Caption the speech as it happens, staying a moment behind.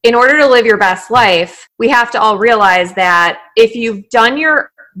in order to live your best life, we have to all realize that if you've done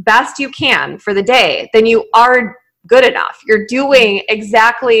your best you can for the day, then you are good enough. You're doing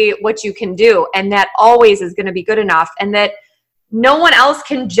exactly what you can do. And that always is going to be good enough. And that no one else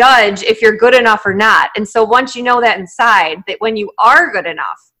can judge if you're good enough or not. And so once you know that inside, that when you are good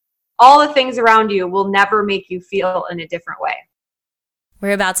enough, all the things around you will never make you feel in a different way.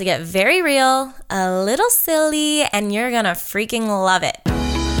 We're about to get very real, a little silly, and you're going to freaking love it.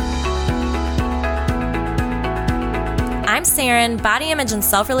 I'm Saren, body image and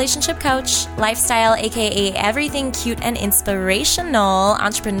self-relationship coach, lifestyle, aka everything cute and inspirational,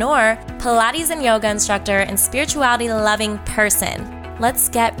 entrepreneur, Pilates and yoga instructor, and spirituality-loving person. Let's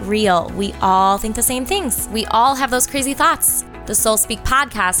get real. We all think the same things. We all have those crazy thoughts. The Soul Speak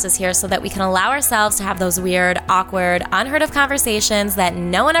podcast is here so that we can allow ourselves to have those weird, awkward, unheard of conversations that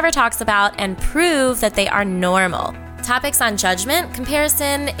no one ever talks about and prove that they are normal. Topics on judgment,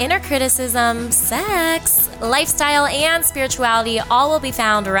 comparison, inner criticism, sex, lifestyle, and spirituality all will be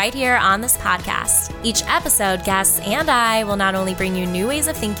found right here on this podcast. Each episode, guests and I will not only bring you new ways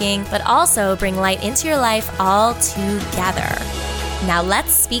of thinking, but also bring light into your life all together. Now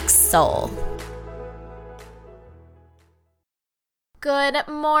let's speak soul. Good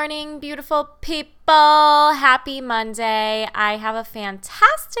morning, beautiful people. Happy Monday. I have a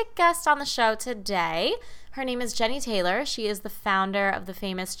fantastic guest on the show today. Her name is Jenny Taylor. She is the founder of the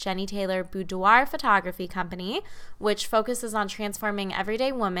famous Jenny Taylor Boudoir Photography Company, which focuses on transforming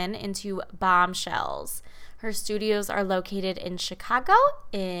everyday women into bombshells. Her studios are located in Chicago,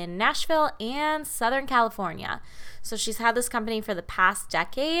 in Nashville, and Southern California. So she's had this company for the past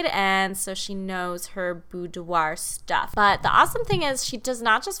decade, and so she knows her boudoir stuff. But the awesome thing is she does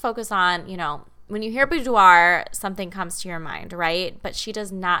not just focus on, when you hear boudoir, something comes to your mind, right? But she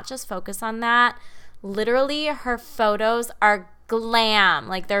does not just focus on that. Literally, her photos are glam.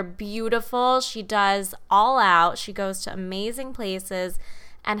 Like, they're beautiful. She does all out. She goes to amazing places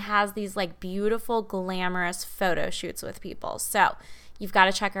and has these, beautiful, glamorous photo shoots with people. So you've got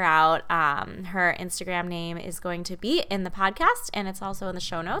to check her out. Her Instagram name is going to be in the podcast, and it's also in the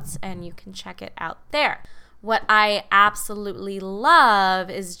show notes, and you can check it out there. What I absolutely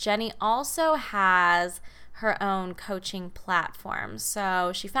love is Jenny also has her own coaching platform.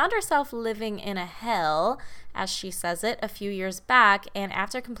 So she found herself living in a hell, as she says it, a few years back, and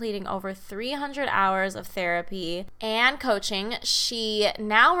after completing over 300 hours of therapy and coaching, she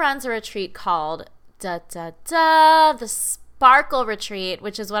now runs a retreat called the Sparkle Retreat,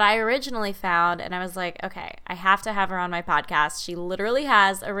 which is what I originally found, and I was like, okay, I have to have her on my podcast. She literally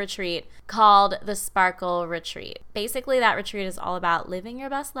has a retreat called the Sparkle Retreat. Basically, that retreat is all about living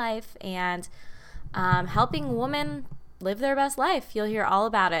your best life and helping women live their best life. You'll hear all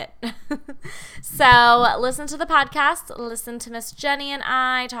about it. So listen to the podcast. Listen to Miss Jenny and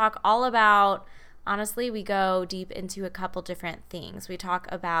I talk all about, honestly, we go deep into a couple different things. We talk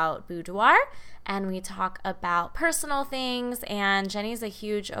about boudoir and we talk about personal things, and Jenny's a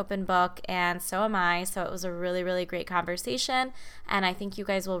huge open book and so am I. So it was a really, really great conversation, and I think you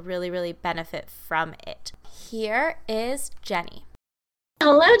guys will really, really benefit from it. Here is Jenny.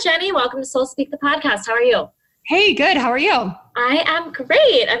 Hello, Jenny. Welcome to Soul Speak, the podcast. How are you? Hey, good. How are you? I am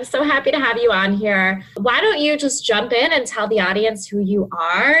great. I'm so happy to have you on here. Why don't you just jump in and tell the audience who you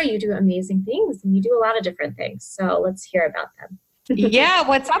are? You do amazing things and you do a lot of different things. So let's hear about them. Yeah.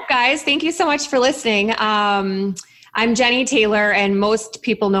 What's up, guys? Thank you so much for listening. I'm Jenny Taylor, and most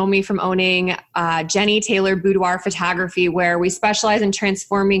people know me from owning Jenny Taylor Boudoir Photography, where we specialize in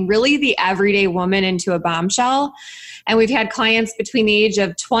transforming really the everyday woman into a bombshell. And we've had clients between the age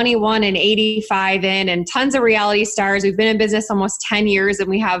of 21 and 85 and tons of reality stars. We've been in business almost 10 years, and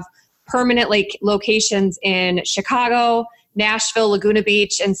we have permanent locations in Chicago, Nashville, Laguna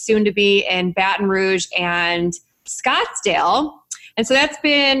Beach, and soon to be in Baton Rouge and Scottsdale. And so that's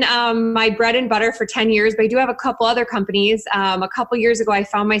been my bread and butter for 10 years, but I do have a couple other companies. A couple years ago, I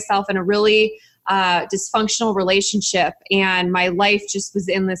found myself in a really dysfunctional relationship, and my life just was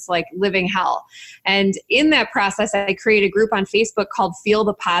in this living hell. And in that process, I created a group on Facebook called Feel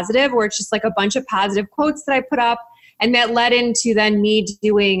the Positive, where it's just a bunch of positive quotes that I put up. And that led into then me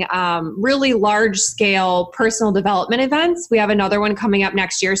doing really large scale personal development events. We have another one coming up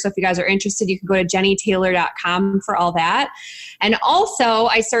next year. So if you guys are interested, you can go to jennytaylor.com for all that. And also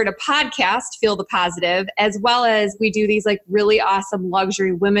I started a podcast, Feel the Positive, as well as we do these really awesome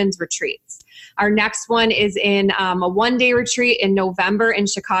luxury women's retreats. Our next one is in a 1-day retreat in November in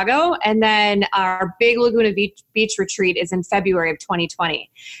Chicago. And then our big Laguna Beach retreat is in February of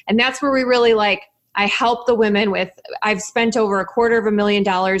 2020. And that's where we really I help the women with, I've spent over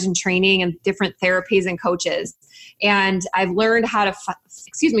 $250,000 in training and different therapies and coaches. And I've learned how to,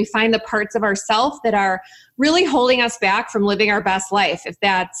 find the parts of ourselves that are really holding us back from living our best life. If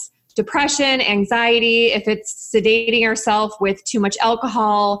that's depression, anxiety, if it's sedating ourselves with too much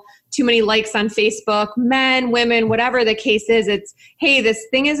alcohol, too many likes on Facebook, men, women, whatever the case is, it's, hey, this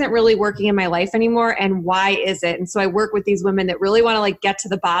thing isn't really working in my life anymore. And why is it? And so I work with these women that really want to like get to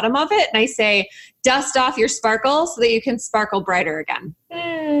the bottom of it. And I say, dust off your sparkle so that you can sparkle brighter again.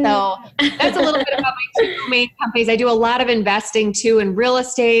 So that's a little bit about my two main companies. I do a lot of investing too in real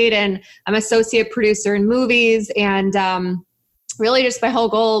estate, and I'm associate producer in movies. And really just my whole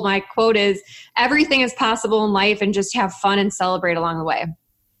goal, my quote is, everything is possible in life, and just have fun and celebrate along the way.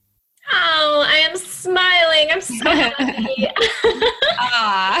 Oh, I am smiling. I'm so happy.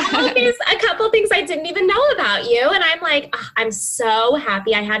 A couple things I didn't even know about you. And I'm like, oh, I'm so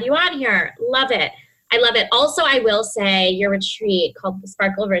happy I had you on here. Love it. I love it. Also, I will say your retreat called the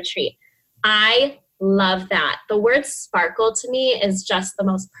Sparkle Retreat. I love that. The word sparkle to me is just the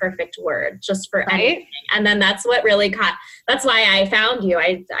most perfect word just for anything. And then that's what really that's why I found you.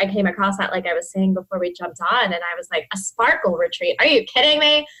 I came across that, like I was saying before we jumped on, and I was like, a sparkle retreat. Are you kidding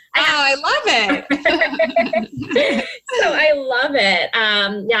me? I love it. So I love it.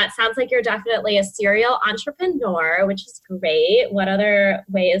 Yeah, it sounds like you're definitely a serial entrepreneur, which is great. What other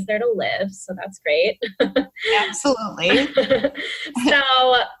way is there to live? So that's great. Absolutely.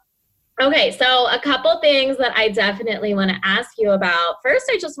 Okay, so a couple things that I definitely want to ask you about. First,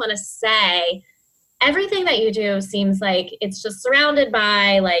 I just want to say everything that you do seems like it's just surrounded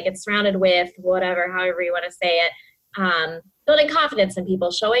by, like it's surrounded with, whatever, however you want to say it, building confidence in people,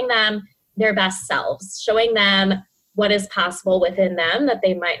 showing them their best selves, showing them what is possible within them that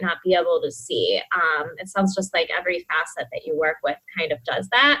they might not be able to see. It sounds just like every facet that you work with kind of does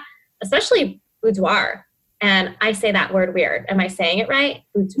that, especially boudoir. And I say that word weird. Am I saying it right?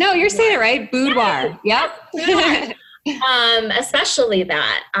 Boudoir. No, you're saying it right. Boudoir. Yep. Boudoir. Especially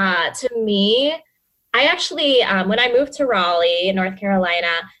that. To me, I actually, when I moved to Raleigh, North Carolina,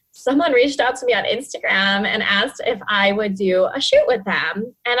 someone reached out to me on Instagram and asked if I would do a shoot with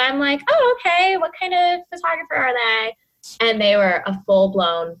them. And I'm like, oh, okay. What kind of photographer are they? And they were a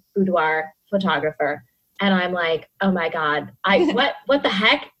full-blown boudoir photographer. And I'm like, oh my God, what the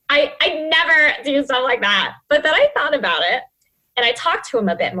heck? I never do something like that. But then I thought about it and I talked to him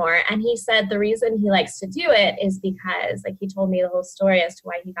a bit more, and he said the reason he likes to do it is because, like, he told me the whole story as to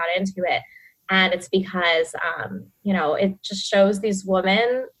why he got into it. And it's because, it just shows these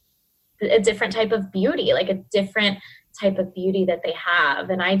women a different type of beauty, like a different type of beauty that they have.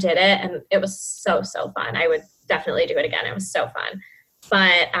 And I did it, and it was so, so fun. I would definitely do it again. It was so fun.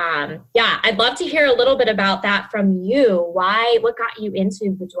 But I'd love to hear a little bit about that from you. What got you into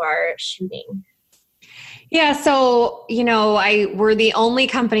boudoir shooting? Yeah. So, we're the only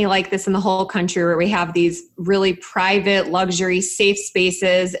company like this in the whole country where we have these really private, luxury, safe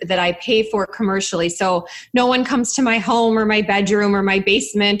spaces that I pay for commercially. So no one comes to my home or my bedroom or my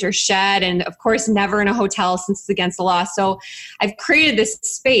basement or shed. And of course, never in a hotel since it's against the law. So I've created this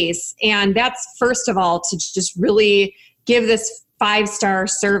space, and that's first of all to just really give this 5-star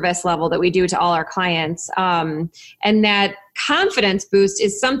service level that we do to all our clients. And that confidence boost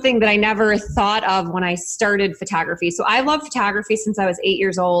is something that I never thought of when I started photography. So I love photography since I was 8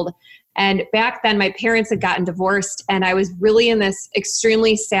 years old. And back then my parents had gotten divorced, and I was really in this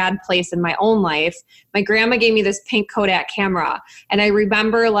extremely sad place in my own life. My grandma gave me this pink Kodak camera, and I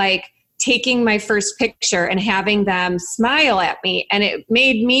remember taking my first picture and having them smile at me, and it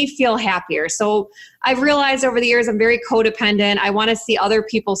made me feel happier. So I've realized over the years I'm very codependent. I want to see other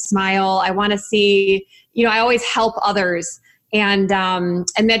people smile. I want to see, I always help others. And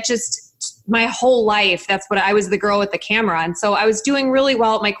that just my whole life, that's what I was, the girl with the camera. And so I was doing really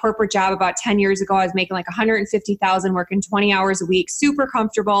well at my corporate job about 10 years ago. I was making $150,000, working 20 hours a week, super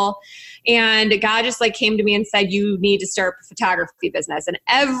comfortable. And God just came to me and said, you need to start a photography business. And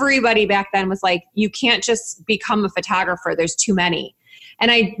everybody back then was like, you can't just become a photographer. There's too many.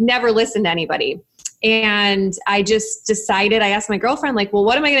 And I never listened to anybody. And I just decided, I asked my girlfriend, well,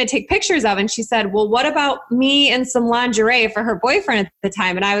 what am I going to take pictures of? And she said, well, what about me and some lingerie for her boyfriend at the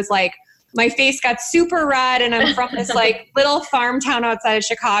time? And I was like, my face got super red, and I'm from this little farm town outside of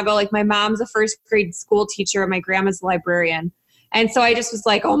Chicago. My mom's a first grade school teacher and my grandma's a librarian. And so I just was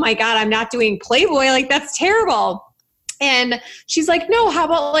like, oh my God, I'm not doing Playboy. That's terrible. And she's like, no, how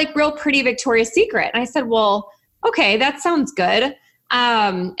about real pretty Victoria's Secret? And I said, well, okay, that sounds good.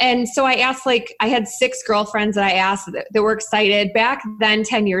 And so I asked, I had 6 girlfriends that I asked that were excited. Back then,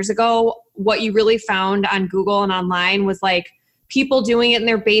 10 years ago, what you really found on Google and online was people doing it in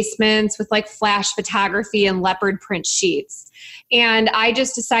their basements with like flash photography and leopard print sheets. And I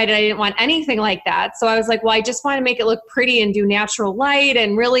just decided I didn't want anything like that. So I was like, well, I just want to make it look pretty and do natural light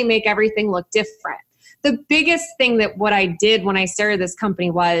and really make everything look different. The biggest thing that what I did when I started this company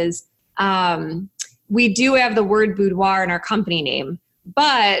was we do have the word boudoir in our company name,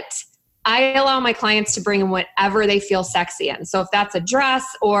 but I allow my clients to bring in whatever they feel sexy in. So if that's a dress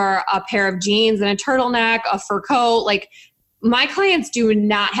or a pair of jeans and a turtleneck, a fur coat, like my clients do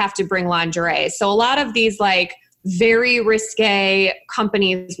not have to bring lingerie. So a lot of these like very risque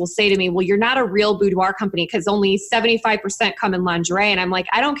companies will say to me, well, you're not a real boudoir company because only 75% come in lingerie. And I'm like,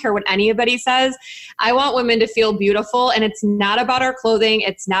 I don't care what anybody says. I want women to feel beautiful. And it's not about our clothing.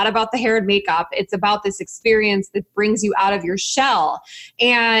 It's not about the hair and makeup. It's about this experience that brings you out of your shell.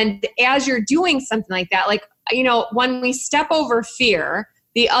 And as you're doing something like that, like, you know, when we step over fear,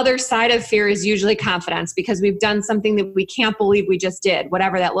 the other side of fear is usually confidence because we've done something that we can't believe we just did,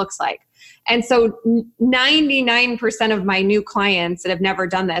 whatever that looks like. And so 99% of my new clients that have never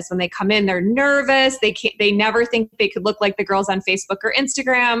done this, when they come in, they're nervous. They never think they could look like the girls on Facebook or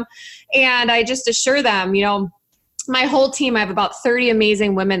Instagram. And I just assure them, you know, my whole team, I have about 30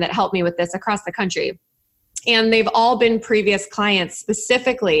 amazing women that help me with this across the country. And they've all been previous clients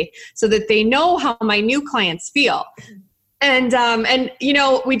specifically so that they know how my new clients feel. And you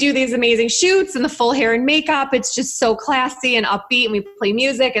know, we do these amazing shoots and the full hair and makeup. It's just so classy and upbeat, and we play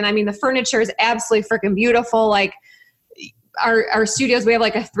music. And I mean, the furniture is absolutely freaking beautiful. Like our studios, we have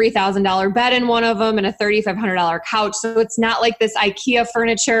like a $3,000 bed in one of them and a $3,500 couch. So it's not like this IKEA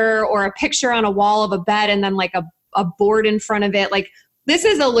furniture or a picture on a wall of a bed and then like a board in front of it. Like this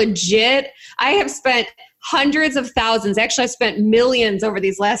is a legit, I have spent hundreds of thousands. Actually, I've spent millions over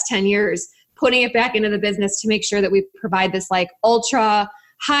these last 10 years putting it back into the business to make sure that we provide this like ultra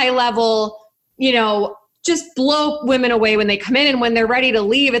high level, you know, just blow women away when they come in. And when they're ready to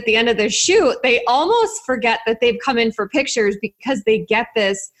leave at the end of their shoot, they almost forget that they've come in for pictures because they get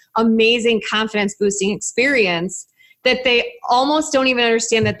this amazing confidence boosting experience that they almost don't even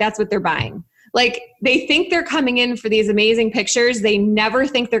understand that that's what they're buying. Like they think they're coming in for these amazing pictures. They never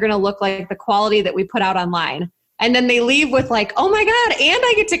think they're going to look like the quality that we put out online. And then they leave with like, oh my God, and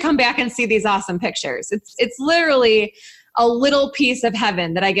I get to come back and see these awesome pictures. It's literally a little piece of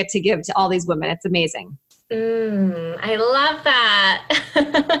heaven that I get to give to all these women. It's amazing. I love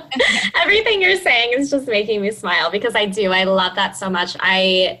that. Everything you're saying is just making me smile because I love that so much.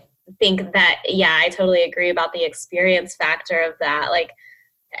 I think that, yeah, I totally agree about the experience factor of that. Like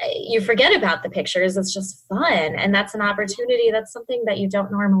you forget about the pictures. It's just fun. And that's an opportunity. That's something that you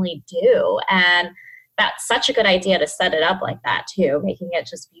don't normally do. And that's such a good idea to set it up like that too, making it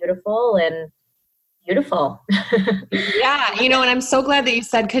just beautiful and beautiful. Yeah. You know, and I'm so glad that you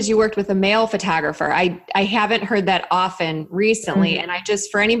said, because you worked with a male photographer. I haven't heard that often recently. Mm-hmm. And I just,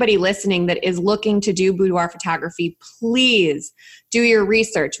 for anybody listening that is looking to do boudoir photography, please do your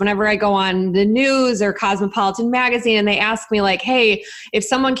research. Whenever I go on the news or Cosmopolitan magazine and they ask me like, hey, if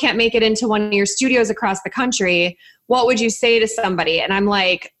someone can't make it into one of your studios across the country, what would you say to somebody? And I'm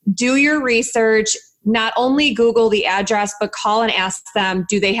like, do your research. Not only Google the address, but call and ask them,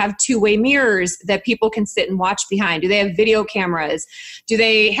 do they have two-way mirrors that people can sit and watch behind? Do they have video cameras? Do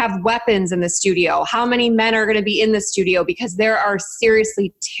they have weapons in the studio? How many men are going to be in the studio? Because there are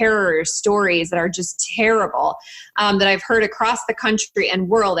seriously terror stories that are just terrible that I've heard across the country and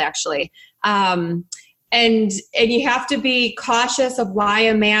world, actually. And you have to be cautious of why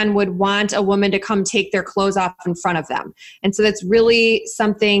a man would want a woman to come take their clothes off in front of them. And so that's really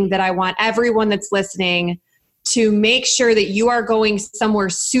something that I want everyone that's listening to make sure that you are going somewhere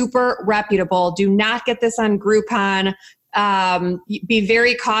super reputable. Do not get this on Groupon. Be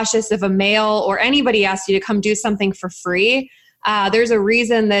very cautious if a male or anybody asks you to come do something for free. There's a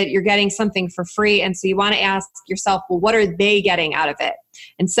reason that you're getting something for free. And so you want to ask yourself, well, what are they getting out of it?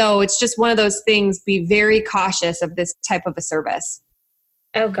 And so it's just one of those things, be very cautious of this type of a service.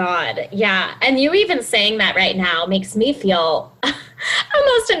 Oh God. Yeah. And you even saying that right now makes me feel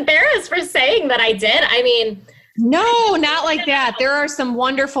almost embarrassed for saying that I did. I mean, no, not like that. There are some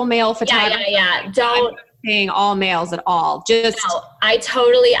wonderful male photographers. Yeah. Don't paying all males at all. Just no,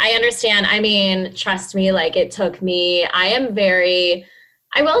 I understand. I mean, trust me, like it took me, I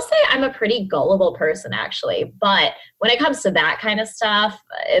will say I'm a pretty gullible person actually, but when it comes to that kind of stuff,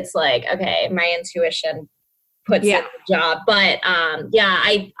 it's like, okay, my intuition puts in the job. But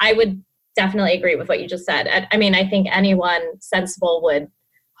I would definitely agree with what you just said. I mean, I think anyone sensible would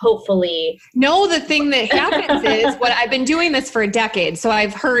hopefully. No, the thing that happens is what I've been doing this for a decade. So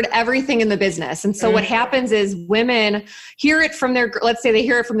I've heard everything in the business. And so what happens is women hear it from their, let's say they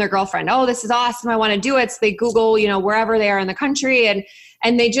hear it from their girlfriend. Oh, this is awesome. I want to do it. So they Google, wherever they are in the country,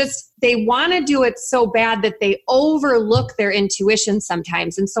 and they want to do it so bad that they overlook their intuition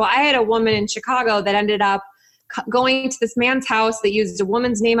sometimes. And so I had a woman in Chicago that ended up going to this man's house that used a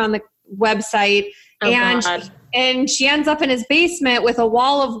woman's name on the website. And she ends up in his basement with a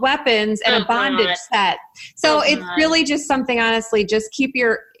wall of weapons and a bondage set. So it's really just something, honestly, just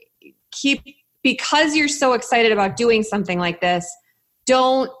because you're so excited about doing something like this,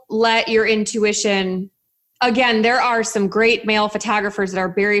 don't let your intuition, again, there are some great male photographers that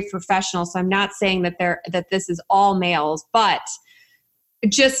are very professional. So I'm not saying that this is all males, but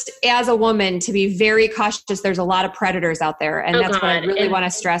just as a woman, to be very cautious. There's a lot of predators out there, and that's what I really want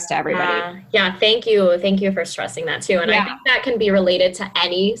to stress to everybody. Yeah, thank you for stressing that too. And I think that can be related to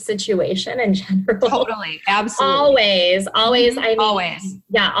any situation in general. Totally, absolutely. Always. Always.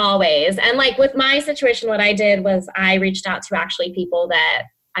 Yeah, always. And like with my situation, what I did was I reached out to actually people that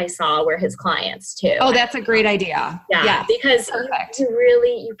I saw were his clients too. Oh, that's a great idea. Yeah, because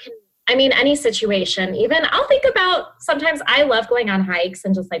you can. I mean, any situation, even I'll think about, sometimes I love going on hikes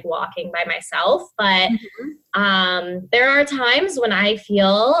and just like walking by myself, but there are times when I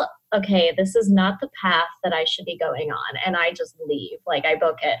feel, okay, this is not the path that I should be going on. And I just leave, like I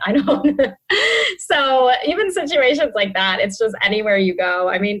book it. I don't. So even situations like that, it's just anywhere you go.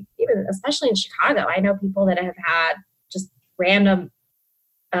 I mean, even especially in Chicago, I know people that have had just random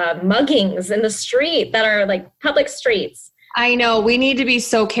muggings in the street that are like public streets. I know we need to be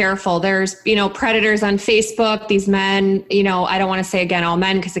so careful. There's, predators on Facebook, these men, I don't want to say again, all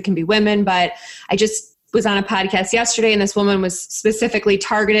men, because it can be women, but I just was on a podcast yesterday and this woman was specifically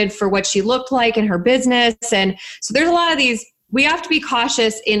targeted for what she looked like in her business. And so there's a lot of these, we have to be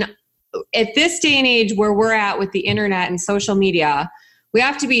cautious at this day and age where we're at with the internet and social media. We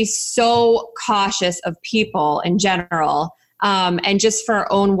have to be so cautious of people in general, and just for our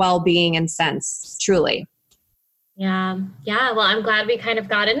own well-being and sense, truly. Yeah. Well, I'm glad we kind of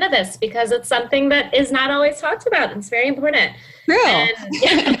got into this because it's something that is not always talked about. It's very important. True.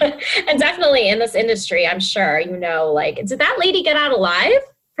 And definitely in this industry, I'm sure, like, did that lady get out alive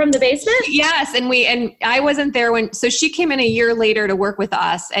from the basement? Yes. And I wasn't there so she came in a year later to work with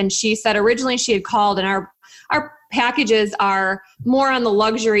us. And she said originally she had called, and our packages are more on the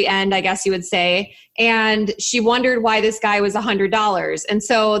luxury end, I guess you would say. And she wondered why this guy was $100. And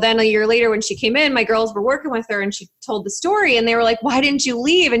so then a year later when she came in, my girls were working with her and she told the story and they were like, why didn't you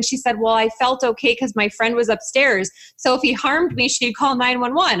leave? And she said, well, I felt okay because my friend was upstairs. So if he harmed me, she'd call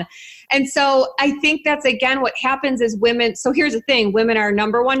 911. And so I think that's, again, what happens is women. So here's the thing. Women are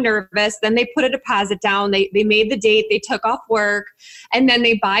number one nervous. Then they put a deposit down. They made the date. They took off work. And then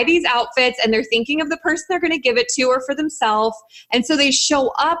they buy these outfits and they're thinking of the person they're going to give it to or for themselves. And so they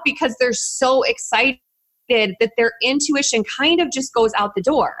show up because they're so excited that their intuition kind of just goes out the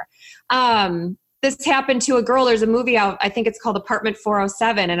door. This happened to a girl. There's a movie out, I think it's called Apartment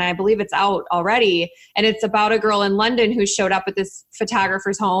 407, and I believe it's out already. And it's about a girl in London who showed up at this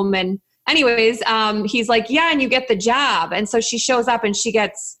photographer's home. And anyways, he's like, yeah, and you get the job. And so she shows up and she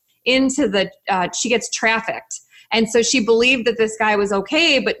gets she gets trafficked. And so she believed that this guy was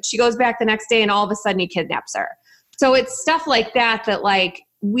okay, but she goes back the next day and all of a sudden he kidnaps her. So it's stuff like that like,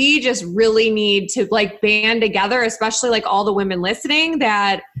 we just really need to like band together, especially like all the women listening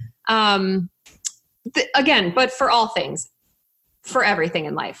that, again, but for all things, for everything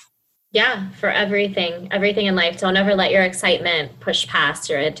in life. Yeah, for everything in life. Don't ever let your excitement push past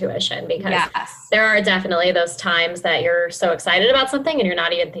your intuition because there are definitely those times that you're so excited about something and you're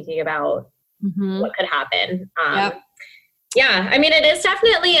not even thinking about what could happen. Yeah, I mean, it is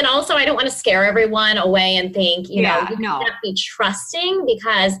definitely, and also I don't want to scare everyone away and think, you can't be trusting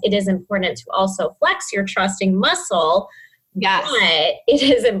because it is important to also flex your trusting muscle. Yes. But it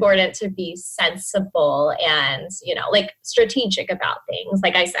is important to be sensible and, like strategic about things.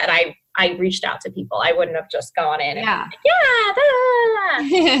 Like I said, I reached out to people. I wouldn't have just gone in and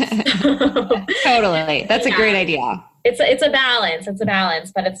Totally. That's a great idea. It's a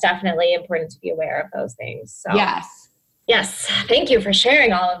balance. But it's definitely important to be aware of those things. So Yes. Thank you for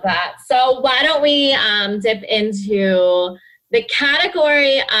sharing all of that. So why don't we dip into the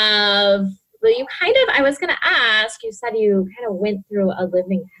category of, I was going to ask, you said you kind of went through a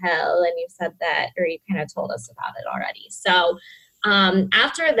living hell and you said that, or you kind of told us about it already. So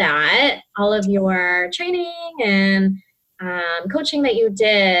after that, all of your training and coaching that you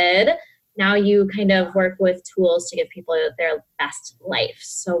did, now you kind of work with tools to give people their best life.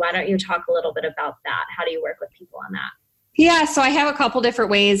 So why don't you talk a little bit about that? How do you work with people on that? Yeah, so I have a couple different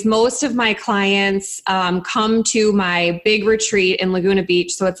ways. Most of my clients come to my big retreat in Laguna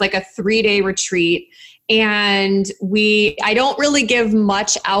Beach. So it's like a 3-day retreat. And I don't really give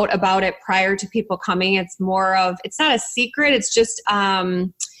much out about it prior to people coming. It's more of, it's not a secret. It's just,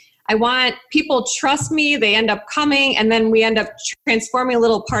 I want people trust me. They end up coming, and then we end up transforming a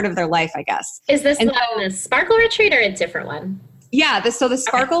little part of their life, I guess. Is this the Sparkle Retreat or a different one? Yeah, so the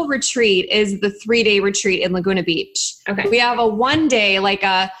Sparkle Retreat is the 3-day retreat in Laguna Beach. Okay. We have a 1-day, like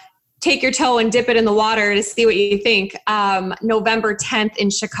a take your toe and dip it in the water to see what you think, November 10th in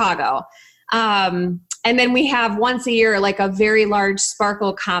Chicago. And then we have once a year, like a very large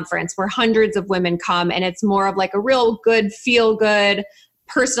Sparkle conference where hundreds of women come, and it's more of like a real good, feel good,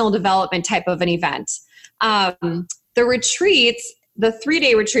 personal development type of an event. The retreats, the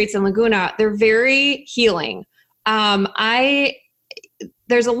 3-day retreats in Laguna, they're very healing.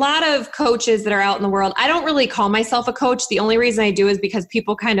 There's a lot of coaches that are out in the world. I don't really call myself a coach. The only reason I do is because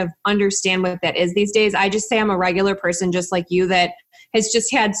people kind of understand what that is these days. I just say I'm a regular person just like you that has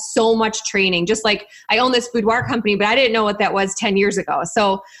just had so much training. Just like I own this boudoir company, but I didn't know what that was 10 years ago.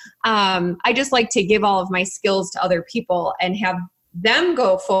 So I just like to give all of my skills to other people and have them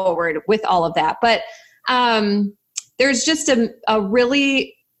go forward with all of that. But there's just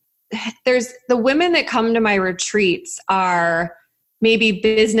there's the women that come to my retreats are maybe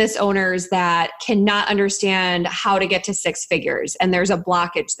business owners that cannot understand how to get to 6 figures, and there's a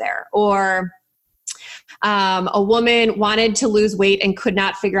blockage there. Or a woman wanted to lose weight and could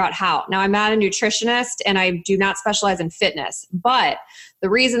not figure out how. Now, I'm not a nutritionist and I do not specialize in fitness, but the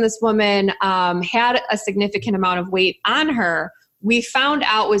reason this woman had a significant amount of weight on her, we found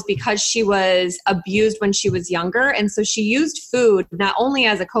out, was because she was abused when she was younger. And so she used food not only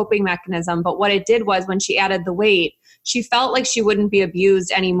as a coping mechanism, but what it did was when she added the weight, she felt like she wouldn't be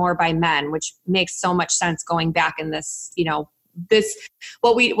abused anymore by men, which makes so much sense going back in this,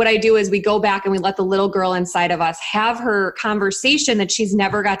 what I do is we go back and we let the little girl inside of us have her conversation that she's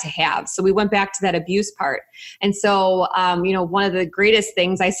never got to have. So we went back to that abuse part. And so, one of the greatest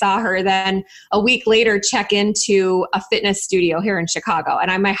things, I saw her then a week later check into a fitness studio here in Chicago.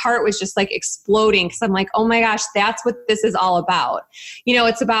 And my heart was just like exploding because I'm like, oh my gosh, that's what this is all about.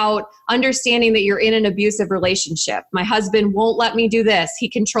 It's about understanding that you're in an abusive relationship. My husband won't let me do this. He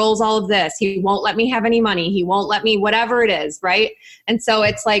controls all of this. He won't let me have any money. He won't let me, whatever it is. Right. And so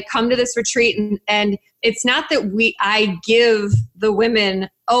it's like, come to this retreat and it's not that I give the women,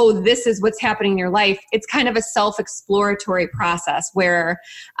 oh, this is what's happening in your life. It's kind of a self-exploratory process where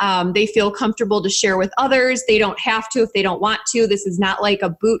they feel comfortable to share with others. They don't have to if they don't want to. This is not like a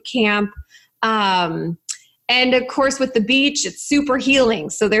boot camp. And of course, with the beach, it's super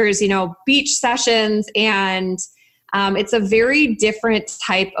healing. So there's, beach sessions and it's a very different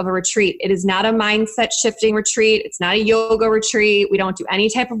type of a retreat. It is not a mindset shifting retreat. It's not a yoga retreat. We don't do any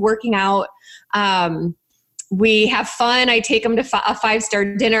type of working out. We have fun. I take them to a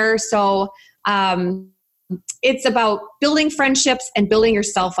 5-star dinner. So it's about building friendships and building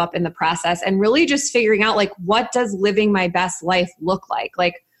yourself up in the process and really just figuring out, like, what does living my best life look like?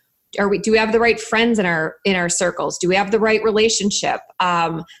 Like, do we have the right friends in our circles? Do we have the right relationship?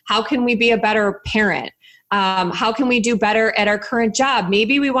 How can we be a better parent? How can we do better at our current job?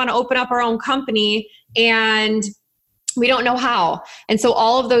 Maybe we want to open up our own company and we don't know how. And so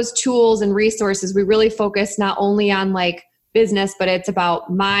all of those tools and resources, we really focus not only on like business, but it's about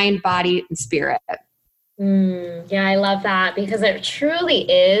mind, body, and spirit. Yeah, I love that because it truly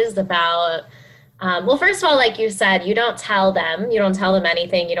is about, first of all, like you said, you don't tell them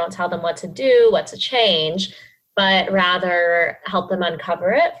anything. You don't tell them what to do, what to change, but rather help them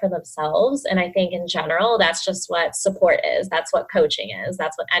uncover it for themselves. And I think in general, that's just what support is. That's what coaching is.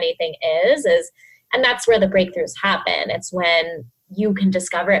 That's what anything is, and that's where the breakthroughs happen. It's when you can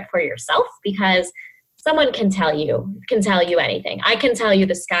discover it for yourself because someone can tell you anything. I can tell you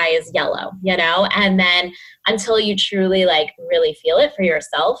the sky is yellow, and then until you truly really feel it for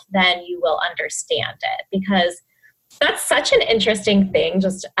yourself, then you will understand it because that's such an interesting thing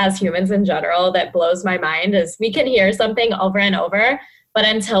just as humans in general that blows my mind is we can hear something over and over, but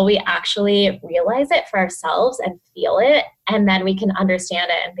until we actually realize it for ourselves and feel it, and then we can understand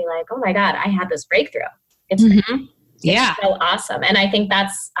it and be like, oh my God, I had this breakthrough. It's so awesome. And I think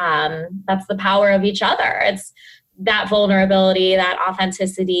that's the power of each other. It's that vulnerability, that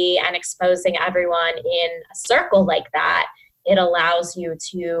authenticity, and exposing everyone in a circle like that. It allows you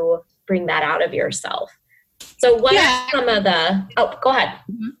to bring that out of yourself. So what are some of go ahead.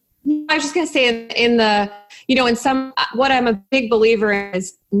 I was just going to say what I'm a big believer in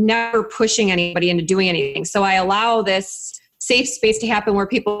is never pushing anybody into doing anything. So I allow this safe space to happen where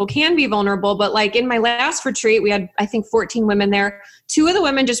people can be vulnerable. But like in my last retreat, we had, I think, 14 women there. 2 of the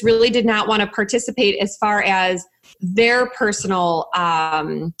women just really did not want to participate as far as their personal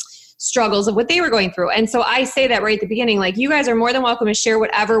struggles of what they were going through. And so I say that right at the beginning, like, you guys are more than welcome to share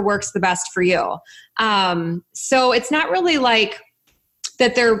whatever works the best for you. So it's not really like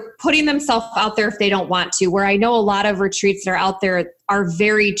that they're putting themselves out there if they don't want to, where I know a lot of retreats that are out there are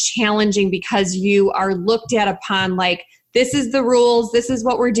very challenging because you are looked at upon like, this is the rules, this is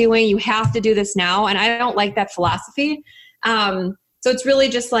what we're doing, you have to do this now. And I don't like that philosophy. So it's really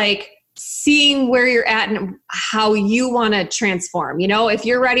just like seeing where you're at and how you want to transform. You know, if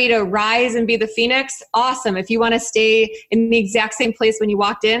you're ready to rise and be the phoenix, awesome. If you want to stay in the exact same place when you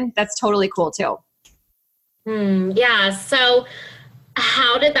walked in, that's totally cool too. Yeah. So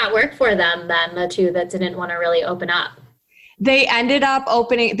how did that work for them then, the 2 that didn't want to really open up? They ended up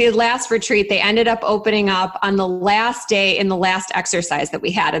opening the last retreat. They ended up opening up on the last day in the last exercise that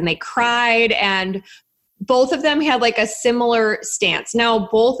we had, and they cried, and both of them had like a similar stance. Now,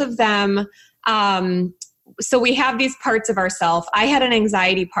 both of them, so we have these parts of ourselves. I had an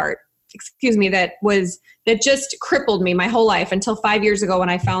anxiety part, that just crippled me my whole life until 5 years ago when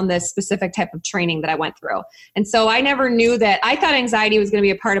I found this specific type of training that I went through. And so I never knew that. I thought anxiety was going to be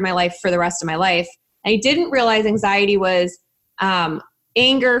a part of my life for the rest of my life. I didn't realize anxiety was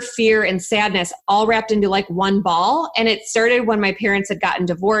anger, fear, and sadness all wrapped into like one ball. And it started when my parents had gotten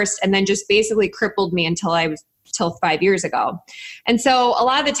divorced and then just basically crippled me until 5 years ago. And so a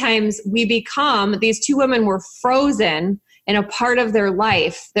lot of the times these 2 women were frozen in a part of their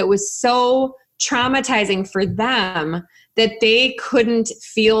life that was so traumatizing for them that they couldn't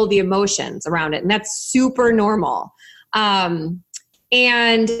feel the emotions around it. And that's super normal.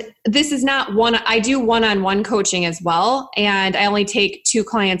 And this is not I do one-on-one coaching as well. And I only take 2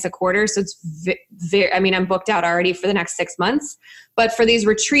 clients a quarter. So it's I'm booked out already for the next 6 months. But for these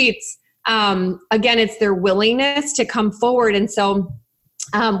retreats, again, it's their willingness to come forward. And so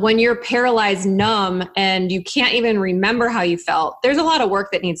when you're paralyzed, numb, and you can't even remember how you felt, there's a lot of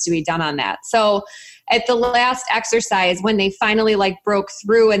work that needs to be done on that. So at the last exercise, when they finally like broke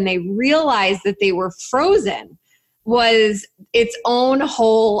through and they realized that they were frozen, was its own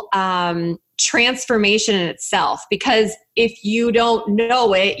whole transformation in itself, because if you don't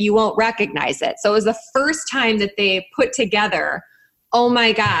know it, you won't recognize it. So it was the first time that they put together, oh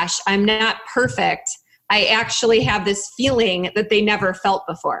my gosh, I'm not perfect. I actually have this feeling that they never felt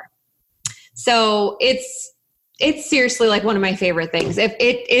before. So it's seriously like one of my favorite things.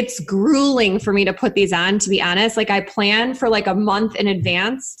 It's grueling for me to put these on, to be honest. Like, I plan for like a month in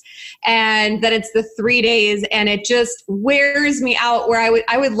advance, and then it's the 3 days, and it just wears me out, where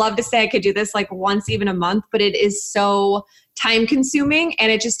I would love to say I could do this like once even a month, but it is so time consuming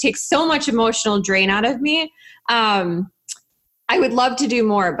and it just takes so much emotional drain out of me. I would love to do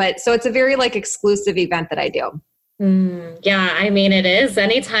more, but so it's a very like exclusive event that I do. Yeah, I mean, it is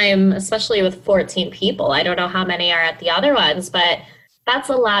anytime, especially with 14 people. I don't know how many are at the other ones, but that's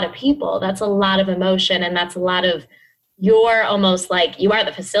a lot of people. That's a lot of emotion. And that's a lot of, you're almost like, you are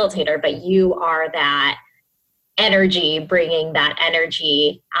the facilitator, but you are that energy, bringing that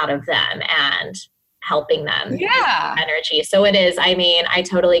energy out of them and helping them. Yeah. Energy. So it is, I mean, I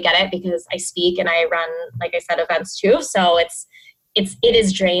totally get it, because I speak and I run, like I said, events too. So it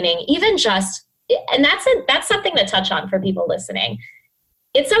is draining, even just, and that's something to touch on for people listening.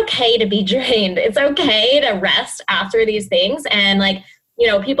 It's okay to be drained. It's okay to rest after these things. And like, you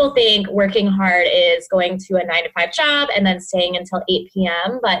know, people think working hard is going to a 9-to-5 job and then staying until 8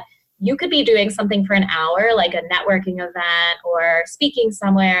 p.m. But you could be doing something for an hour, like a networking event or speaking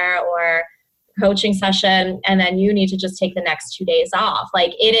somewhere or coaching session, and then you need to just take the next 2 days off.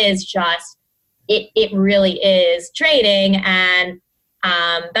 Like, it is just, it really is draining. And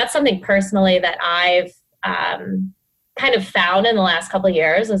that's something personally that I've kind of found in the last couple of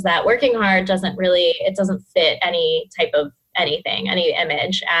years, is that working hard doesn't fit any type of anything, any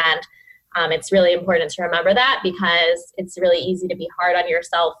image. And it's really important to remember that, because it's really easy to be hard on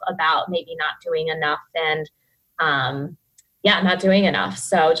yourself about maybe not doing enough and not doing enough.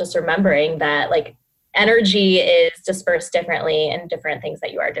 So just remembering that like energy is dispersed differently in different things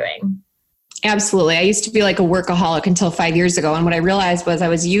that you are doing. Absolutely. I used to be like a workaholic until 5 years ago. And what I realized was I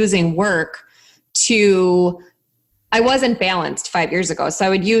was using work I wasn't balanced 5 years ago. So I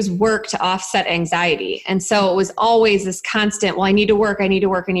would use work to offset anxiety. And so it was always this constant, well, I need to work. I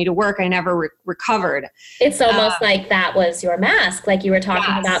never recovered. It's almost like that was your mask. Like you were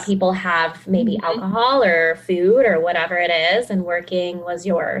talking about, people have maybe alcohol or food or whatever it is, and working was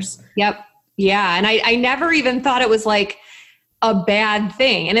yours. Yep. Yeah. And I never even thought it was like, a bad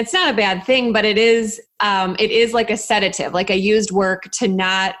thing. And it's not a bad thing, but it is like a sedative, like I used work to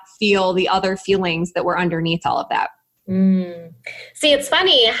not feel the other feelings that were underneath all of that. See, it's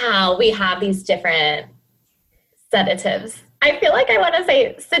funny how we have these different sedatives. I feel like I want to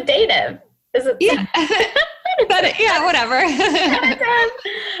say sedative. Is it? Yeah. But yeah, whatever.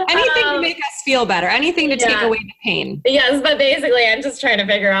 Anything to make us feel better. Anything to take away the pain. Yes, but basically I'm just trying to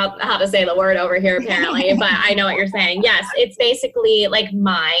figure out how to say the word over here apparently, but I know what you're saying. Yes, it's basically like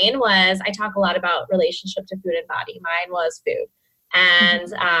mine was, I talk a lot about relationship to food and body. Mine was food.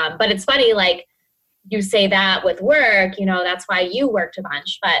 And, but it's funny, like you say that with work, you know, that's why you worked a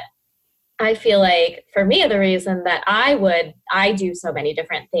bunch, but I feel like for me, the reason that I do so many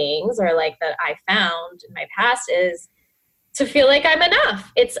different things or like that I found in my past is to feel like I'm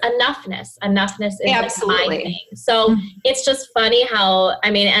enough. It's enoughness. Enoughness is like my thing. So it's just funny how,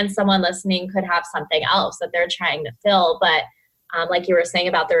 I mean, and someone listening could have something else that they're trying to fill. But like you were saying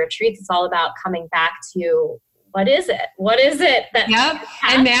about the retreats, it's all about coming back to what is it? What is it that? Yep.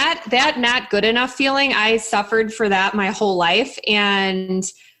 And that not good enough feeling, I suffered for that my whole life. And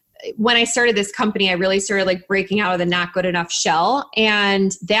when I started this company, I really started like breaking out of the not good enough shell.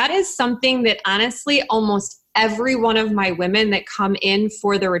 And that is something that honestly, almost every one of my women that come in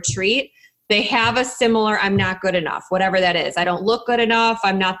for the retreat, they have a similar, I'm not good enough, whatever that is. I don't look good enough.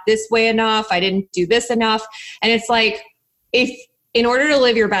 I'm not this way enough. I didn't do this enough. And it's like, if in order to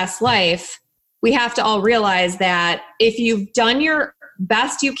live your best life, we have to all realize that if you've done your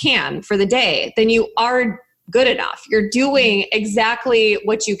best you can for the day, then you are good enough. You're doing exactly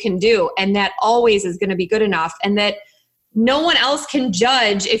what you can do. And that always is going to be good enough. And that no one else can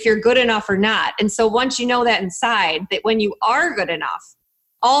judge if you're good enough or not. And so once you know that inside, that when you are good enough,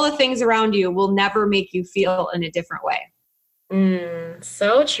 all the things around you will never make you feel in a different way.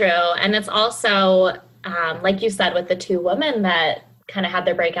 So true. And it's also, like you said, with the two women that kind of had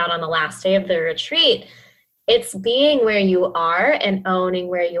their breakout on the last day of the retreat, it's being where you are and owning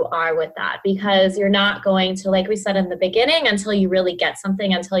where you are with that, because you're not going to, like we said in the beginning, until you really get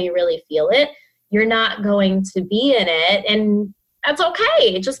something, until you really feel it, you're not going to be in it. And that's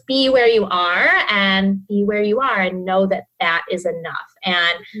okay. Just be where you are and be where you are and know that that is enough.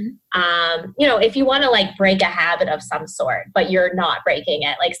 And, you know, if you want to like break a habit of some sort, but you're not breaking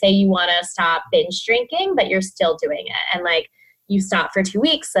it, like say you want to stop binge drinking, but you're still doing it. And like, you stop for 2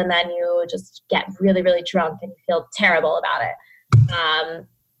 weeks and then you just get really, really drunk and you feel terrible about it.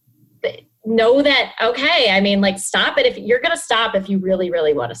 But know that, okay, I mean, like stop it. If you're going to stop, if you really,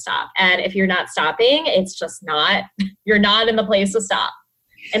 really want to stop. And if you're not stopping, it's just not, you're not in the place to stop.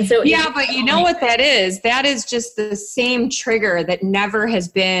 And so, yeah, but you know what that is? That is just the same trigger that never has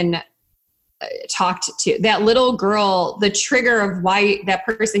been talked to. That little girl, the trigger of why that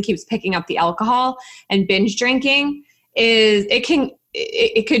person keeps picking up the alcohol and binge drinking is it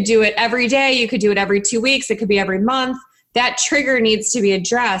could do it every day. You could do it every 2 weeks. It could be every month. That trigger needs to be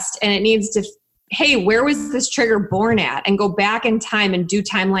addressed, and it needs to, hey, where was this trigger born at? And go back in time and do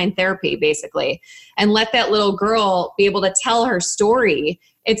timeline therapy basically, and let that little girl be able to tell her story.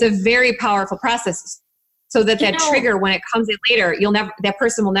 It's a very powerful process, so that trigger, when it comes in later, that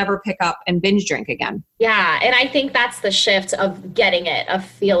person will never pick up and binge drink again. Yeah. And I think that's the shift of getting it, of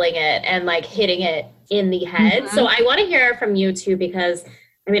feeling it and like hitting it in the head. So I want to hear from you too, because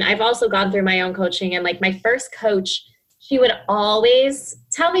I mean, I've also gone through my own coaching, and like my first coach, she would always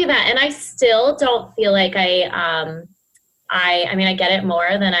tell me that. And I still don't feel like I mean, I get it more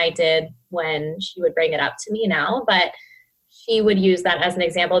than I did when she would bring it up to me now, but she would use that as an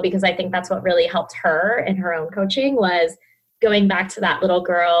example, because I think that's what really helped her in her own coaching, was going back to that little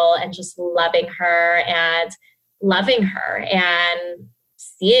girl and just loving her and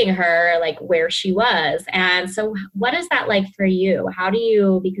seeing her like where she was. And so what is that like for you? How do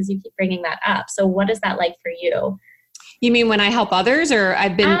you, because you keep bringing that up, so what is that like for you? You mean when I help others, or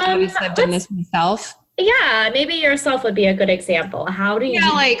I've done this myself? Yeah, maybe yourself would be a good example. How do you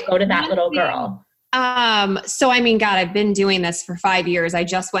go to that little girl? So I mean, God, I've been doing this for 5 years. I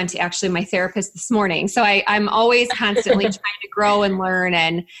just went to actually my therapist this morning. So I'm always constantly trying to grow and learn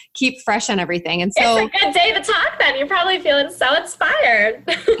and keep fresh on everything. And so it's a good day to talk then. You're probably feeling so inspired.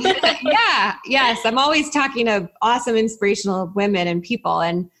 Yeah. Yes. I'm always talking to awesome, inspirational women and people.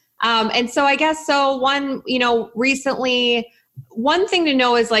 And so I guess, recently, one thing to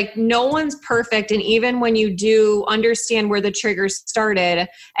know is like, no one's perfect. And even when you do understand where the triggers started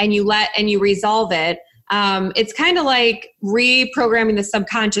and you resolve it, it's kind of like reprogramming the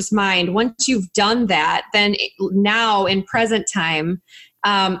subconscious mind. Once you've done that, then now in present time,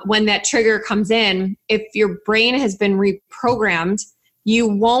 when that trigger comes in, if your brain has been reprogrammed, you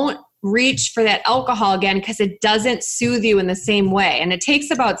won't reach for that alcohol again because it doesn't soothe you in the same way. And it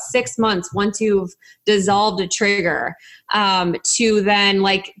takes about 6 months once you've dissolved a trigger to then,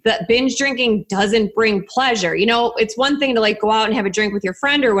 like, the binge drinking doesn't bring pleasure. You know, it's one thing to like go out and have a drink with your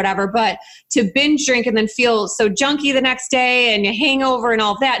friend or whatever, but to binge drink and then feel so junky the next day and you hangover and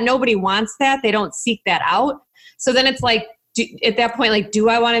all of that, nobody wants that. They don't seek that out. So then it's like, at that point, like, do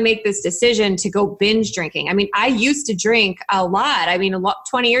I want to make this decision to go binge drinking? I mean, I used to drink a lot. I mean,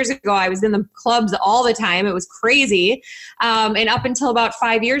 20 years ago, I was in the clubs all the time. It was crazy. And up until about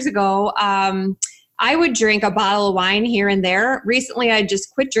 5 years ago, I would drink a bottle of wine here and there. Recently, I just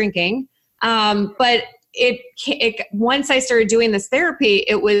quit drinking. But once I started doing this therapy,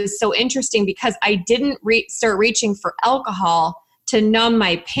 it was so interesting because I didn't start reaching for alcohol to numb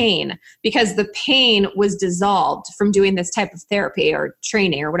my pain, because the pain was dissolved from doing this type of therapy or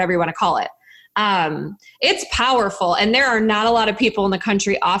training or whatever you want to call it. It's powerful, and there are not a lot of people in the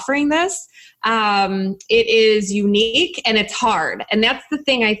country offering this. It is unique and it's hard. And that's the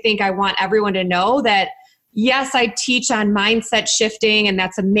thing I think I want everyone to know, that yes, I teach on mindset shifting, and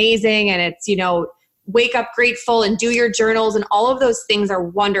that's amazing. And it's, you know, wake up grateful and do your journals, and all of those things are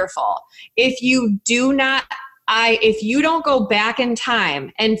wonderful. If you don't go back in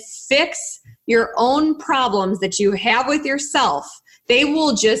time and fix your own problems that you have with yourself, they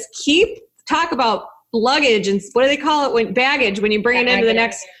will just talk about luggage and what do they call it? Baggage, when you bring it into the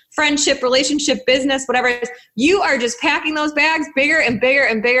next friendship, relationship, business, whatever it is. You are just packing those bags bigger and bigger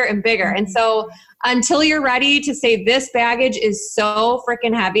and bigger and bigger. And so until you're ready to say, this baggage is so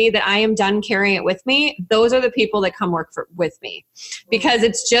freaking heavy that I am done carrying it with me, those are the people that come work with me, because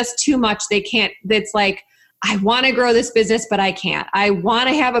it's just too much. It's like, I want to grow this business, but I can't. I want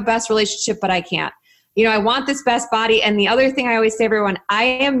to have a best relationship, but I can't. You know, I want this best body. And the other thing I always say to everyone, I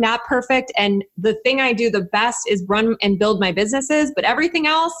am not perfect. And the thing I do the best is run and build my businesses. But everything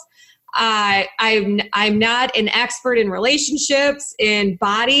else, I'm not an expert in relationships, in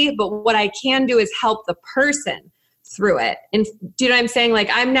body. But what I can do is help the person through it. And do you know what I'm saying? Like,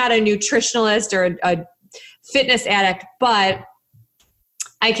 I'm not a nutritionalist or a fitness addict, but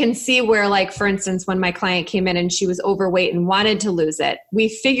I can see where, like, for instance, when my client came in and she was overweight and wanted to lose it, we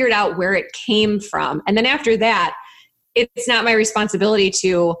figured out where it came from. And then after that, it's not my responsibility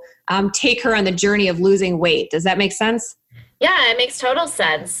to take her on the journey of losing weight. Does that make sense? Yeah, it makes total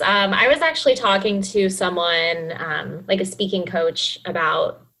sense. I was actually talking to someone, like a speaking coach,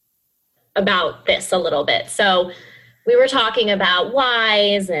 about this a little bit. So we were talking about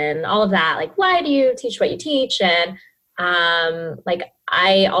whys and all of that. Like, why do you teach what you teach? And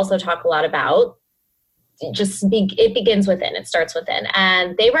I also talk a lot about it begins within, it starts within.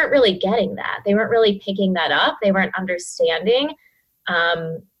 And they weren't really getting that. They weren't really picking that up. They weren't understanding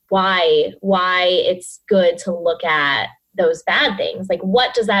why it's good to look at those bad things. Like,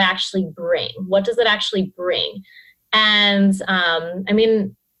 what does that actually bring? What does it actually bring? And I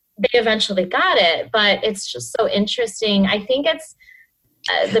mean, they eventually got it, but it's just so interesting. I think it's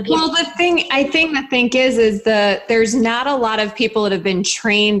the thing is there's not a lot of people that have been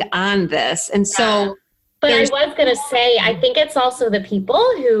trained on this. And so, but I was going to say, I think it's also the people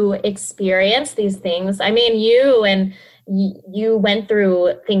who experience these things. I mean, you went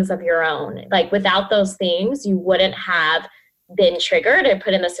through things of your own. Like, without those things, you wouldn't have been triggered and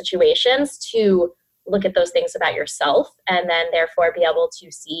put in the situations to look at those things about yourself, and then therefore be able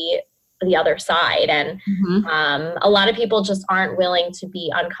to see the other side. And a lot of people just aren't willing to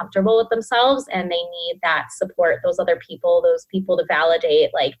be uncomfortable with themselves, and they need that support, those people to validate,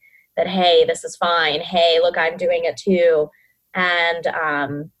 like, that, hey, this is fine. Hey, look, I'm doing it too.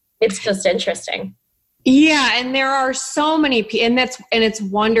 And it's just interesting. Yeah. And there are so many people, and it's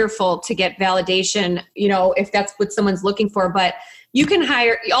wonderful to get validation, you know, if that's what someone's looking for. But you can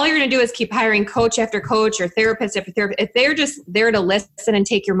all you're going to do is keep hiring coach after coach or therapist after therapist. If they're just there to listen and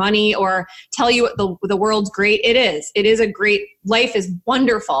take your money or tell you the world's great, it is a great, life is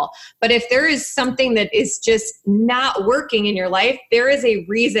wonderful. But if there is something that is just not working in your life, there is a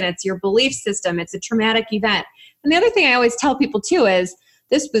reason. It's your belief system. It's a traumatic event. And the other thing I always tell people too is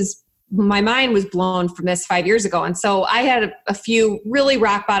my mind was blown from this 5 years ago. And so I had a few really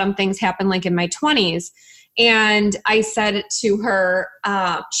rock bottom things happen, like in my 20s. And I said to her,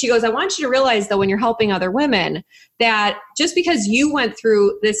 she goes, I want you to realize, though, when you're helping other women, that just because you went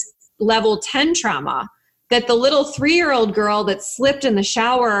through this level 10 trauma, that the little 3-year-old girl that slipped in the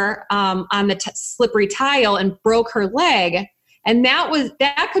shower on the slippery tile and broke her leg And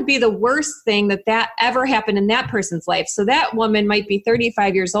that could be the worst thing that ever happened in that person's life. So that woman might be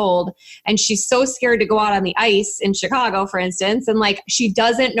 35 years old and she's so scared to go out on the ice in Chicago, for instance, and like she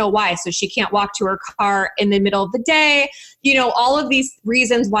doesn't know why. So she can't walk to her car in the middle of the day, all of these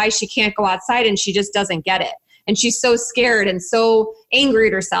reasons why she can't go outside, and she just doesn't get it. And she's so scared and so angry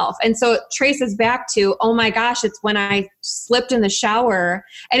at herself. And so it traces back to, oh my gosh, it's when I slipped in the shower.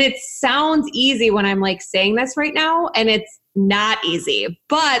 And it sounds easy when I'm like saying this right now, and it's not easy.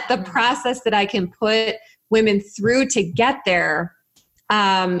 But the process that I can put women through to get there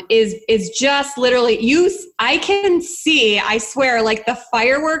is just literally I can see, I swear, like the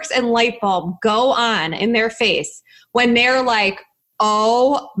fireworks and light bulb go on in their face when they're like,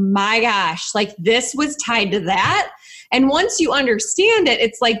 oh my gosh, like this was tied to that. And once you understand it,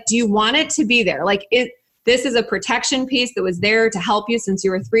 it's like, do you want it to be there? Like this is a protection piece that was there to help you since you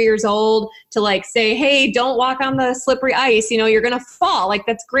were 3 years old, to like say, hey, don't walk on the slippery ice. You're going to fall. Like,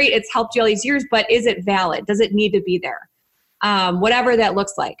 that's great. It's helped you all these years, but is it valid? Does it need to be there? Whatever that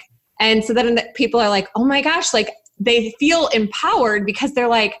looks like. And so then people are like, oh my gosh, like they feel empowered because they're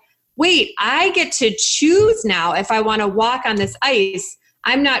like, wait, I get to choose now if I want to walk on this ice.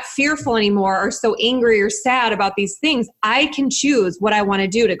 I'm not fearful anymore or so angry or sad about these things. I can choose what I want to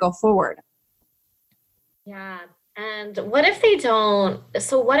do to go forward. Yeah. And what if they don't?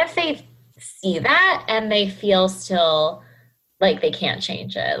 So what if they see that and they feel still like they can't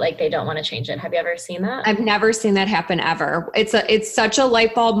change it, like they don't want to change it? Have you ever seen that? I've never seen that happen ever. It's such a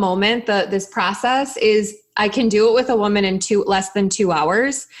light bulb moment. This process is, I can do it with a woman in less than 2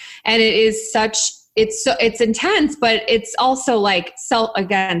 hours. And it is it's intense, but it's also like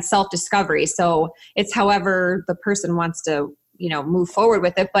self-discovery. So it's however the person wants to, move forward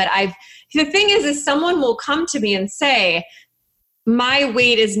with it. But the thing is someone will come to me and say, my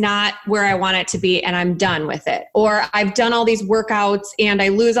weight is not where I want it to be and I'm done with it. Or I've done all these workouts and I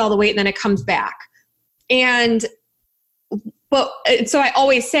lose all the weight and then it comes back. So I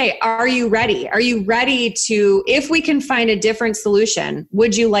always say, are you ready? Are you ready to, if we can find a different solution,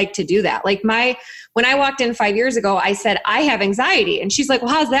 would you like to do that? Like when I walked in 5 years ago, I said, I have anxiety. And she's like,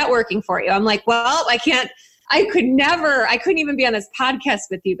 well, how's that working for you? I'm like, well, I couldn't even be on this podcast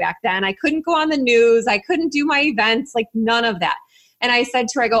with you back then. I couldn't go on the news. I couldn't do my events, like none of that. And I said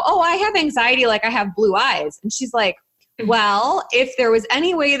to her, I go, oh, I have anxiety. Like I have blue eyes. And she's like, well, if there was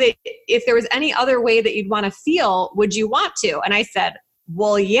any other way that you'd want to feel, would you want to? And I said,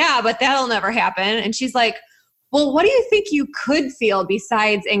 well, yeah, but that'll never happen. And she's like, well, what do you think you could feel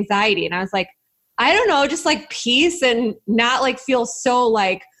besides anxiety? And I was like, I don't know, just like peace and not like feel so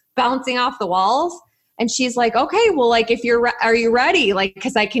like bouncing off the walls. And she's like, okay, well, like are you ready? Like,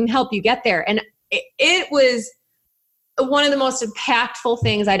 cause I can help you get there. And it was one of the most impactful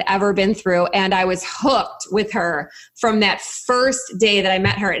things I'd ever been through. And I was hooked with her from that first day that I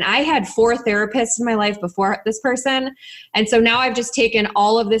met her. And I had 4 therapists in my life before this person. And so now I've just taken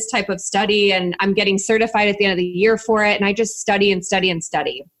all of this type of study and I'm getting certified at the end of the year for it. And I just study and study and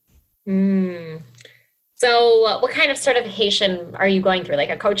study. So what kind of certification are you going through?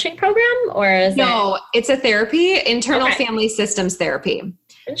 Like a coaching program or it's a therapy, internal family systems therapy.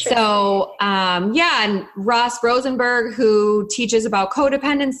 So, and Ross Rosenberg, who teaches about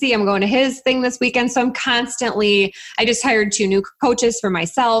codependency, I'm going to his thing this weekend. So I just hired 2 new coaches for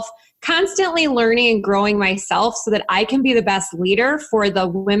myself, constantly learning and growing myself so that I can be the best leader for the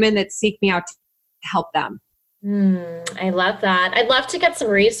women that seek me out to help them. I love that. I'd love to get some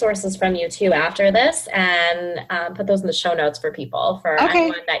resources from you too after this and put those in the show notes for people, for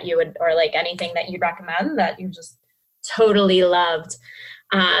anyone that you would, or like anything that you'd recommend that you just totally loved.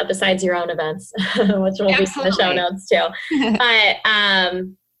 Besides your own events, which will be in the show notes too. But,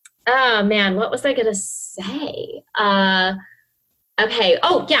 oh man, what was I going to say? Okay.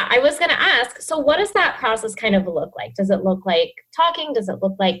 Oh yeah. I was going to ask, so what does that process kind of look like? Does it look like talking? Does it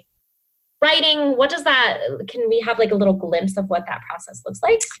look like writing? What does that, can we have like a little glimpse of what that process looks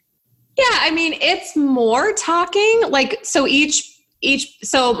like? Yeah. I mean, it's more talking, like, so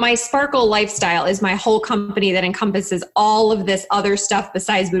so my Sparkle Lifestyle is my whole company that encompasses all of this other stuff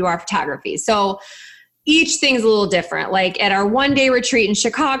besides boudoir photography. So each thing's a little different. Like at our 1-day retreat in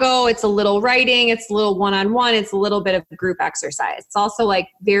Chicago, it's a little writing, it's a little one-on-one, it's a little bit of group exercise. It's also like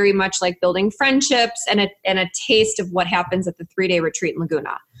very much like building friendships and a taste of what happens at the 3-day retreat in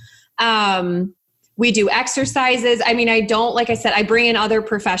Laguna. We do exercises. I mean, like I said, I bring in other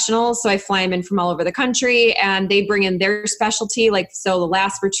professionals. So I fly them in from all over the country and they bring in their specialty. Like, so the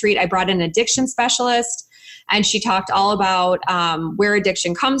last retreat, I brought in an addiction specialist and she talked all about where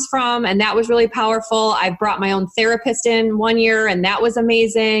addiction comes from. And that was really powerful. I brought my own therapist in 1 year and that was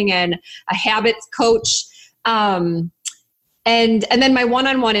amazing. And a habits coach. And then my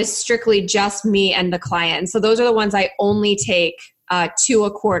one-on-one is strictly just me and the client. So those are the ones I only take 2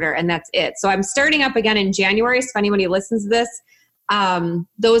 a quarter, and that's it. So I'm starting up again in January. So if anybody listens to this,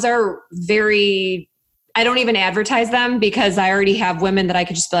 those are very, I don't even advertise them because I already have women that I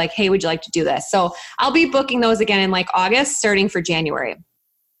could just be like, hey, would you like to do this? So I'll be booking those again in like August, starting for January.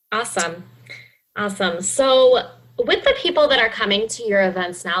 Awesome. So with the people that are coming to your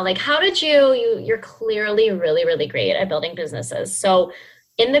events now, like how did you're clearly really, really great at building businesses. So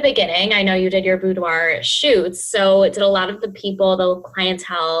in the beginning, I know you did your boudoir shoots. So did a lot of the people, the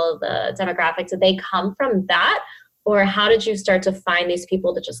clientele, the demographics, did they come from that? Or how did you start to find these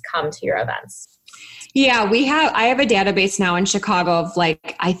people to just come to your events? Yeah, I have a database now in Chicago of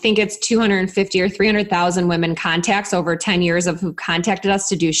like, I think it's 250 or 300,000 women contacts over 10 years of who contacted us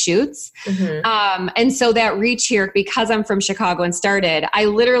to do shoots. Mm-hmm. And so that reach here, because I'm from Chicago and started, I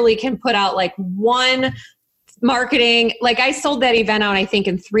literally can put out like one marketing, like I sold that event out, I think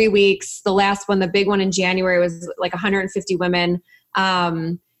in 3 weeks. The last one, the big one in January, was like 150 women.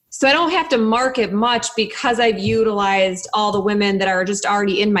 So I don't have to market much because I've utilized all the women that are just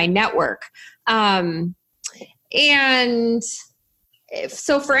already in my network. So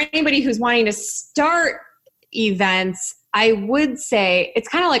for anybody who's wanting to start events, I would say it's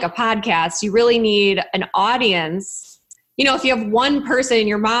kind of like a podcast. You really need an audience. You know, if you have one person and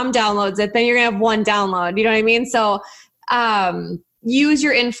your mom downloads it, then you're going to have one download. You know what I mean? So, use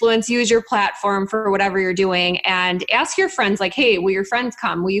your influence, use your platform for whatever you're doing, and ask your friends like, hey, will your friends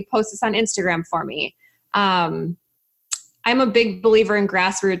come? Will you post this on Instagram for me? I'm a big believer in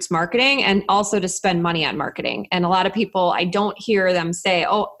grassroots marketing and also to spend money on marketing. And a lot of people, I don't hear them say,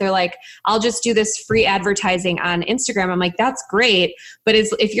 they're like, I'll just do this free advertising on Instagram. I'm like, that's great. But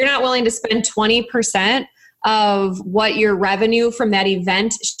if you're not willing to spend 20% of what your revenue from that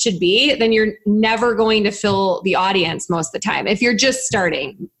event should be, then you're never going to fill the audience most of the time. If you're just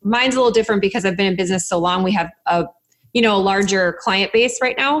starting, mine's a little different because I've been in business so long. We have a larger client base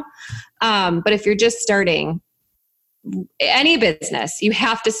right now. But if you're just starting any business, you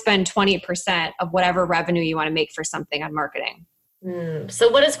have to spend 20% of whatever revenue you want to make for something on marketing. So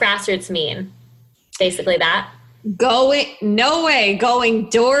what does grassroots mean? Basically that? Going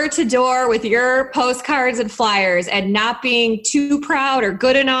door to door with your postcards and flyers and not being too proud or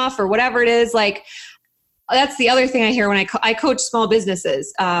good enough or whatever it is. Like, that's the other thing I hear when I coach small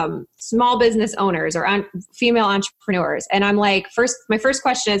businesses, small business owners or female entrepreneurs. And I'm like, my first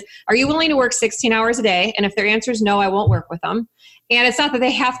question is, are you willing to work 16 hours a day? And if their answer is no, I won't work with them. And it's not that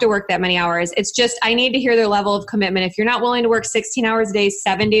they have to work that many hours. It's just, I need to hear their level of commitment. If you're not willing to work 16 hours a day,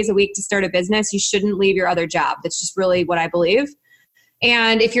 7 days a week to start a business, you shouldn't leave your other job. That's just really what I believe.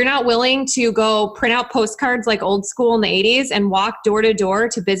 And if you're not willing to go print out postcards like old school in the 80s and walk door to door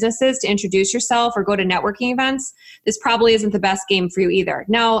to businesses to introduce yourself or go to networking events, this probably isn't the best game for you either.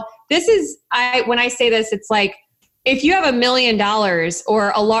 Now, when I say this, it's like, if you have $1 million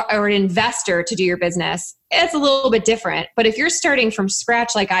or an investor to do your business, it's a little bit different. But if you're starting from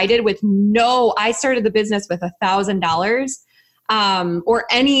scratch like I did I started the business with $1,000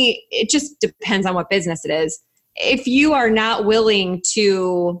 it just depends on what business it is. If you are not willing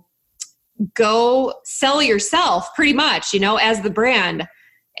to go sell yourself pretty much, as the brand,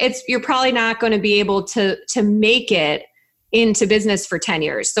 you're probably not going to be able to make it into business for 10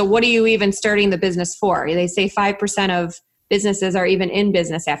 years. So what are you even starting the business for? They say 5% of businesses are even in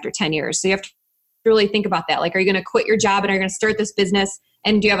business after 10 years. So you have to really think about that. Like, are you going to quit your job and are you going to start this business?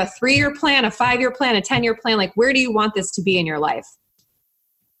 And do you have a 3-year plan, a 5-year plan, a 10-year plan? Like, where do you want this to be in your life?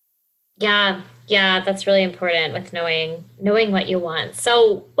 Yeah, that's really important with knowing what you want.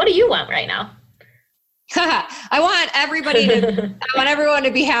 So what do you want right now? I want everyone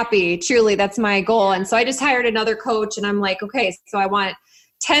to be happy. Truly, that's my goal. And so I just hired another coach and I'm like, okay, so I want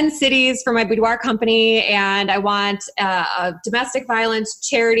 10 cities for my boudoir company, and I want a domestic violence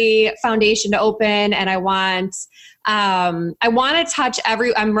charity foundation to open, and I want to touch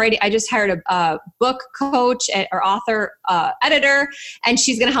I just hired a book coach or author, editor, and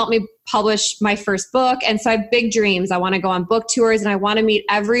she's going to help me publish my first book. And so I have big dreams. I want to go on book tours, and I want to meet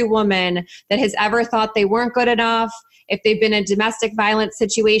every woman that has ever thought they weren't good enough. If they've been in a domestic violence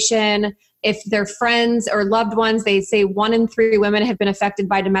situation, if their friends or loved ones, they say 1 in 3 women have been affected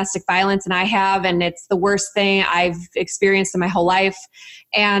by domestic violence, and I have, and it's the worst thing I've experienced in my whole life.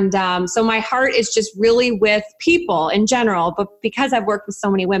 And so my heart is just really with people in general, but because I've worked with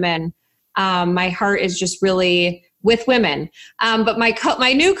so many women, my heart is just really with women. But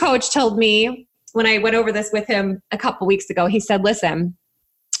my new coach told me when I went over this with him a couple weeks ago, he said, listen,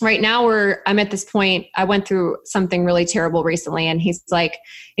 right now I'm at this point. I went through something really terrible recently, and he's like,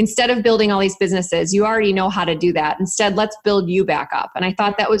 instead of building all these businesses, you already know how to do that. Instead, let's build you back up. And I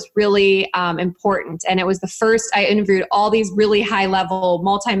thought that was really important. And it was the first, I interviewed all these really high level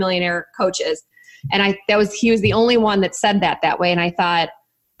multimillionaire coaches. And he was the only one that said that way. And I thought,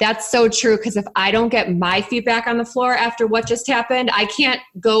 that's so true. Because if I don't get my feet back on the floor after what just happened, I can't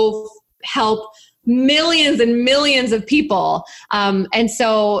go help millions and millions of people. And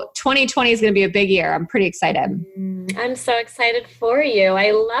so 2020 is going to be a big year. I'm pretty excited. I'm so excited for you.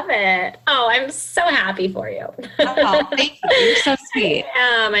 I love it. Oh, I'm so happy for you. Oh, thank you. You're so sweet.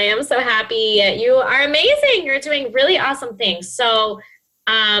 I am so happy. You are amazing. You're doing really awesome things. So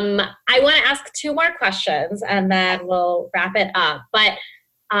I want to ask 2 more questions and then we'll wrap it up. But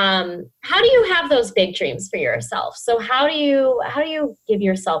how do you have those big dreams for yourself? So how do you give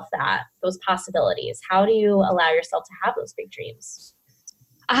yourself those possibilities? How do you allow yourself to have those big dreams?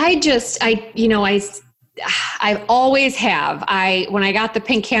 I always have. When I got the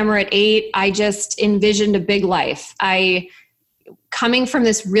pink camera at 8, I just envisioned a big life. Coming from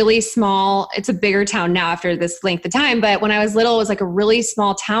this really small, it's a bigger town now after this length of time, but when I was little, it was like a really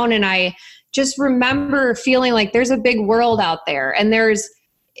small town. And I just remember feeling like there's a big world out there, and there's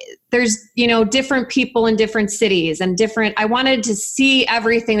different people in different cities and I wanted to see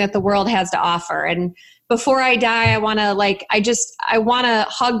everything that the world has to offer. And before I die, I want to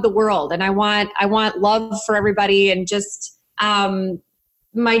hug the world, and I want love for everybody. And just,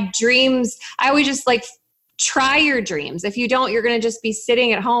 my dreams, I always just try your dreams. If you don't, you're going to just be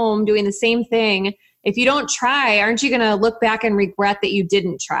sitting at home doing the same thing. If you don't try, aren't you going to look back and regret that you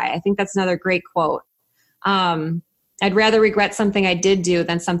didn't try? I think that's another great quote. I'd rather regret something I did do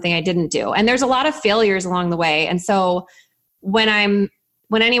than something I didn't do. And there's a lot of failures along the way. And so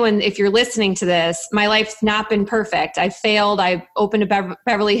if you're listening to this, my life's not been perfect. I failed. I opened a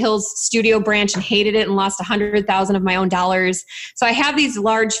Beverly Hills studio branch and hated it and lost $100,000 of my own dollars. So I have these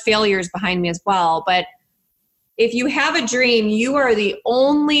large failures behind me as well. But if you have a dream, you are the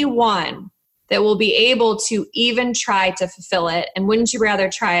only one that will be able to even try to fulfill it. And wouldn't you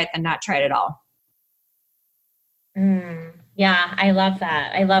rather try it than not try it at all? Yeah, I love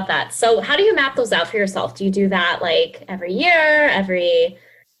that. I love that. So how do you map those out for yourself? Do you do that every year,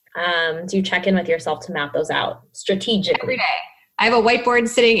 do you check in with yourself to map those out strategically? Every day. I have a whiteboard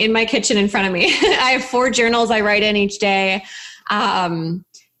sitting in my kitchen in front of me. I have 4 journals I write in each day.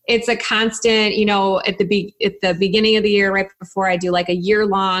 It's a constant, at the beginning of the year, right before I do a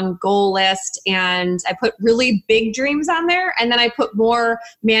year-long goal list, and I put really big dreams on there, and then I put more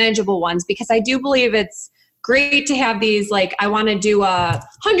manageable ones, because I do believe it's great to have these, I want to do a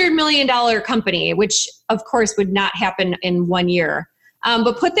 $100 million company, which of course would not happen in 1 year.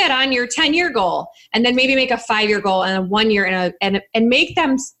 But put that on your 10-year goal, and then maybe make a 5-year goal and a 1 year and make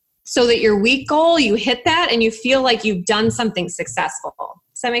them so that your week goal, you hit that and you feel like you've done something successful.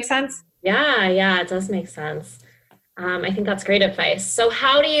 Does that make sense? Yeah, it does make sense. I think that's great advice. So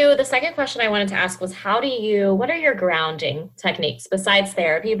the second question I wanted to ask was, what are your grounding techniques besides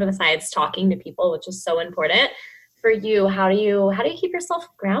therapy, besides talking to people, which is so important for you? How do you keep yourself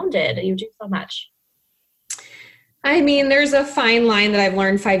grounded? You do so much. I mean, there's a fine line that I've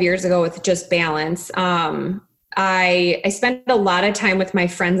learned 5 years ago with just balance. I spend a lot of time with my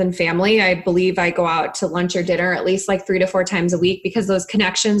friends and family. I believe I go out to lunch or dinner at least 3 to 4 times a week, because those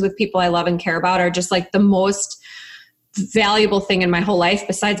connections with people I love and care about are just the most valuable thing in my whole life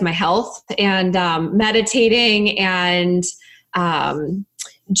besides my health. And meditating and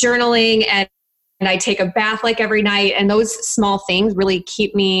journaling, and I take a bath every night. And those small things really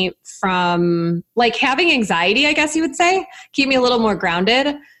keep me from having anxiety, I guess you would say, keep me a little more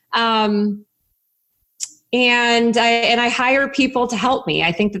grounded. And I hire people to help me.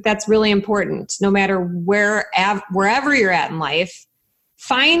 I think that that's really important. No matter wherever you're at in life,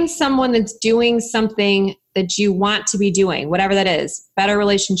 find someone that's doing something that you want to be doing, whatever that is. Better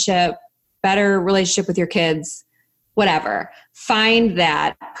relationship with your kids, whatever. Find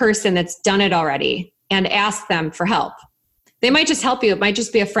that person that's done it already and ask them for help. They might just help you. It might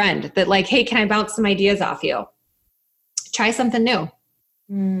just be a friend that hey, can I bounce some ideas off you? Try something new.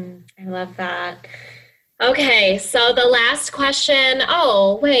 I love that. Okay, so the last question.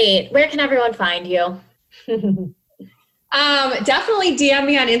 Oh, wait, where can everyone find you? Definitely DM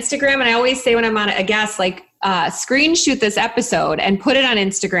me on Instagram. And I always say when I'm on a guest, screenshot this episode and put it on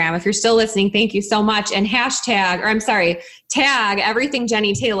Instagram. If you're still listening, thank you so much. And tag everything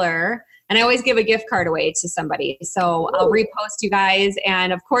Jenny Taylor. And I always give a gift card away to somebody. So I'll repost you guys.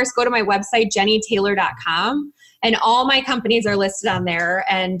 And of course, go to my website, jennytaylor.com. And all my companies are listed on there.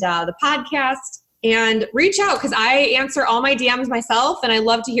 And the podcast, and reach out because I answer all my DMs myself and I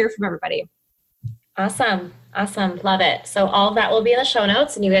love to hear from everybody. Awesome. Love it. So all of that will be in the show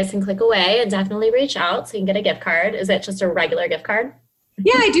notes and you guys can click away and definitely reach out so you can get a gift card. Is it just a regular gift card?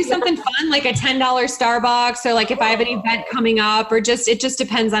 Yeah, I do something fun like a $10 Starbucks, or like if I have an event coming up, or it just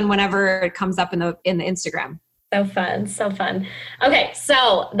depends on whenever it comes up in the Instagram. So fun. Okay,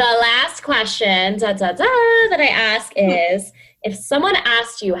 so the last question that I ask is, if someone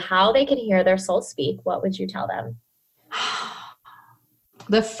asked you how they can hear their soul speak, what would you tell them?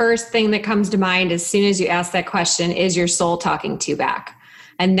 The first thing that comes to mind as soon as you ask that question is your soul talking to you back.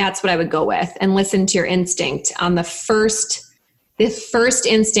 And that's what I would go with, and listen to your instinct. On the first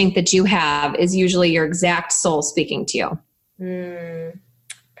instinct that you have is usually your exact soul speaking to you.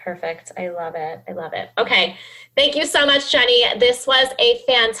 Perfect. I love it. Okay. Thank you so much, Jenny. This was a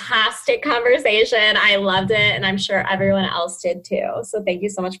fantastic conversation. I loved it, and I'm sure everyone else did too. So thank you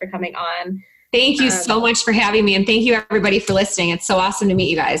so much for coming on. Thank you so much for having me, and thank you everybody for listening. It's so awesome to meet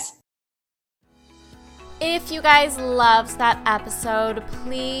you guys. If you guys loved that episode,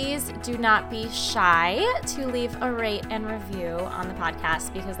 please do not be shy to leave a rate and review on the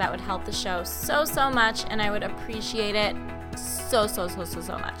podcast, because that would help the show so much, and I would appreciate it so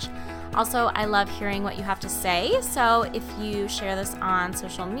much. Also, I love hearing what you have to say, so if you share this on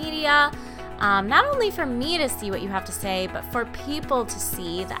social media, not only for me to see what you have to say, but for people to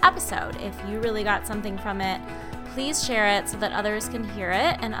see the episode. If you really got something from it, please share it so that others can hear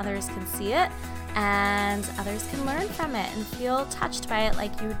it and others can see it, and others can learn from it and feel touched by it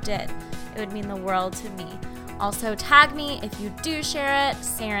like you did. It would mean the world to me. Also, tag me if you do share it,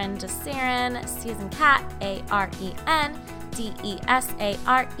 Saren DeSaren, C as in cat, ArenDesaren.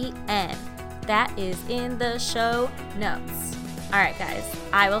 That is in the show notes. All right, guys,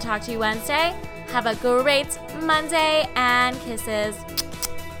 I will talk to you Wednesday. Have a great Monday, and kisses.